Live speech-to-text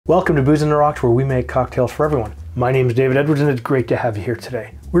Welcome to Booze on the Rocks, where we make cocktails for everyone. My name is David Edwards and it's great to have you here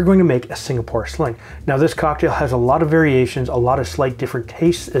today. We're going to make a Singapore Sling. Now this cocktail has a lot of variations, a lot of slight different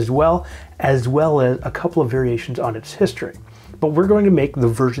tastes as well as a couple of variations on its history. But we're going to make the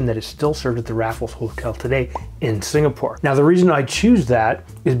version that is still served at the Raffles Hotel today in Singapore. Now the reason I choose that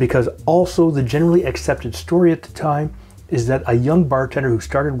is because also the generally accepted story at the time is that a young bartender who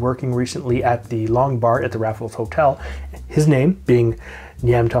started working recently at the Long Bar at the Raffles Hotel, his name being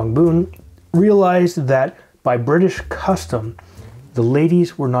Ngiam Tong Boon, realized that by British custom, the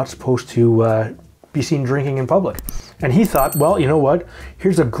ladies were not supposed to be seen drinking in public. And he thought, well, you know what?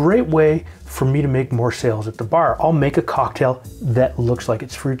 Here's a great way for me to make more sales at the bar. I'll make a cocktail that looks like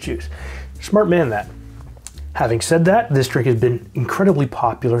it's fruit juice. Smart man, that. Having said that, this drink has been incredibly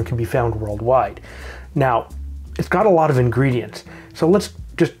popular and can be found worldwide. Now, it's got a lot of ingredients, so let's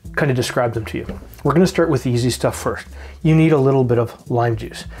just kind of describe them to you. We're going to start with the easy stuff first. You need a little bit of lime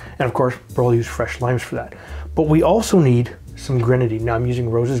juice, and of course we'll use fresh limes for that. But we also need some grenadine. Now I'm using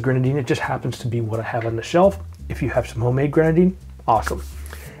Rose's grenadine. It just happens to be what I have on the shelf. If you have some homemade grenadine, awesome.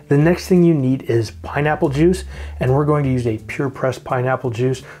 The next thing you need is pineapple juice, and we're going to use a pure pressed pineapple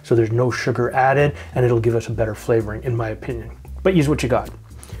juice, so there's no sugar added, and it'll give us a better flavoring in my opinion. But use what you got.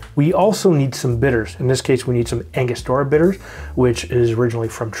 We also need some bitters. In this case, we need some Angostura bitters, which is originally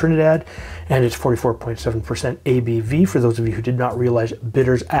from Trinidad, and it's 44.7% ABV. For those of you who did not realize,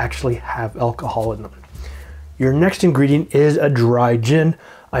 bitters actually have alcohol in them. Your next ingredient is a dry gin.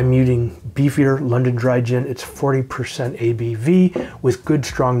 I'm using Beefeater London Dry Gin. It's 40% ABV with good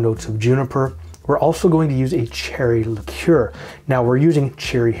strong notes of juniper. We're also going to use a cherry liqueur. Now we're using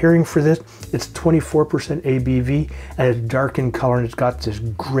cherry herring for this. It's 24% ABV and it's dark in color and it's got this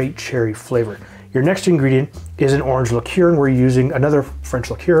great cherry flavor. Your next ingredient is an orange liqueur, and we're using another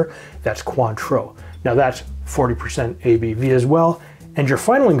French liqueur, that's Cointreau. Now that's 40% ABV as well. And your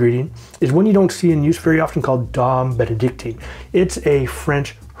final ingredient is one you don't see in use very often, called Dom Benedictine. It's a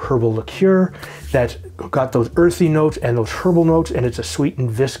French herbal liqueur that's got those earthy notes and those herbal notes, and it's a sweet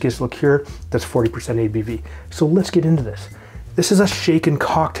and viscous liqueur that's 40% ABV. So let's get into this. This is a shaken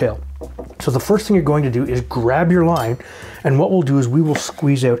cocktail. So the first thing you're going to do is grab your lime, and what we'll do is we will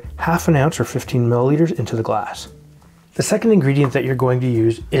squeeze out half an ounce or 15 milliliters into the glass. The second ingredient that you're going to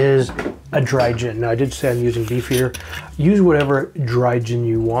use is a dry gin. Now I did say I'm using Beefeater. Use whatever dry gin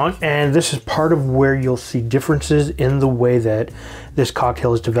you want, and this is part of where you'll see differences in the way that this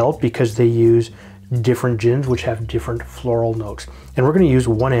cocktail is developed, because they use different gins which have different floral notes. And we're going to use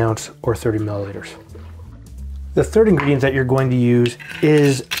 1 ounce or 30 milliliters. The third ingredient that you're going to use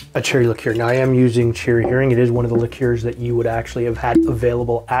is a cherry liqueur. Now I am using cherry herring. It is one of the liqueurs that you would actually have had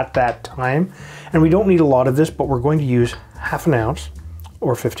available at that time. And we don't need a lot of this, but we're going to use half an ounce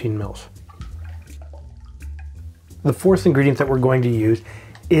or 15 mils. The fourth ingredient that we're going to use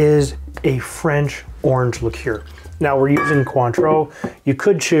is a French orange liqueur. Now we're using Cointreau. You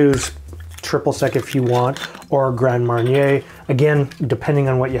could choose triple sec if you want, or Grand Marnier, again depending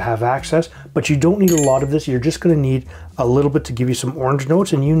on what you have access, but you don't need a lot of this. You're just going to need a little bit to give you some orange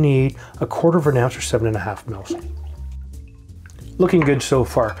notes, and you need 1/4 ounce or 7.5 mils. Looking good so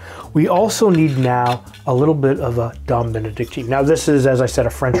far. We also need now a little bit of a Dom Benedictine. Now this is, as I said, a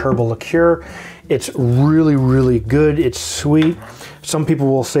French herbal liqueur. It's really, really good. It's sweet. Some people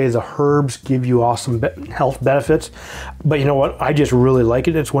will say the herbs give you awesome health benefits, but you know what? I just really like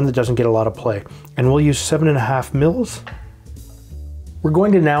it. It's one that doesn't get a lot of play. And we'll use 7.5 mils. We're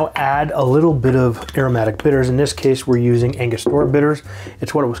going to now add a little bit of aromatic bitters. In this case, we're using Angostura bitters.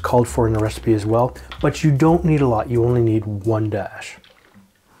 It's what it was called for in the recipe as well, but you don't need a lot. You only need 1 dash.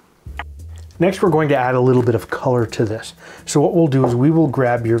 Next, we're going to add a little bit of color to this. So what we'll do is we will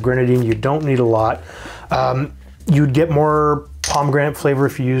grab your grenadine. You don't need a lot. You'd get more pomegranate flavor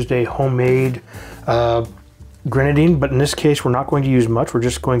if you used a homemade grenadine, but in this case, we're not going to use much. We're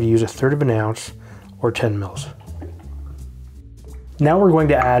just going to use 1/3 ounce or 10 mils. Now we're going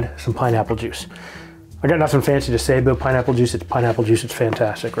to add some pineapple juice. I got nothing fancy to say about pineapple juice. It's pineapple juice, it's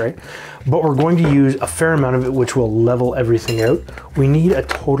fantastic, right? But we're going to use a fair amount of it, which will level everything out. We need a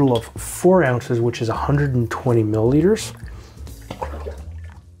total of 4 ounces, which is 120 milliliters.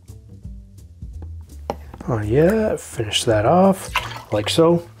 Oh yeah, finish that off, like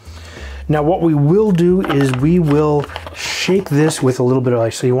so. Now what we will do is we will shake this with a little bit of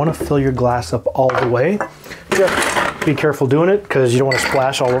ice. So you want to fill your glass up all the way. Just be careful doing it, because you don't want to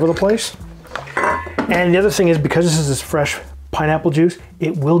splash all over the place. And the other thing is, because this is this fresh pineapple juice,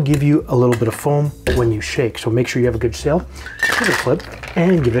 it will give you a little bit of foam when you shake. So make sure you have a good sail. Give it a flip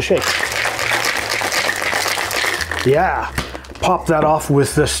and give it a shake. Yeah, pop that off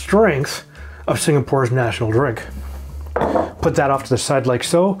with the strength of Singapore's national drink. Put that off to the side like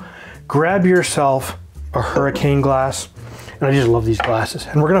so. Grab yourself a hurricane glass. And I just love these glasses.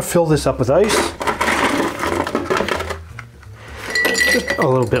 And we're gonna fill this up with ice. Just a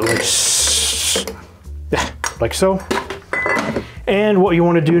little bit like so. And what you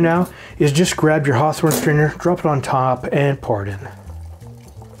wanna do now is just grab your Hawthorne strainer, drop it on top, and pour it in.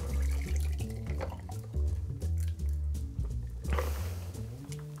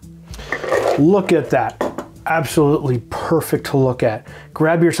 Look at that. Absolutely perfect to look at.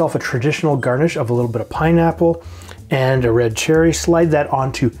 Grab yourself a traditional garnish of a little bit of pineapple and a red cherry. Slide that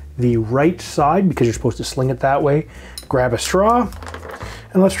onto the right side because you're supposed to sling it that way. Grab a straw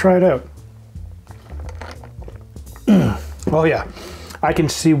and let's try it out. Oh yeah, I can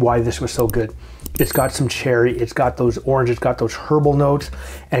see why this was so good. It's got some cherry, it's got those orange, it's got those herbal notes,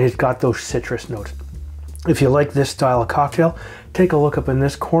 and it's got those citrus notes. If you like this style of cocktail, take a look up in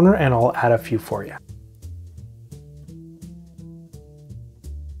this corner and I'll add a few for you.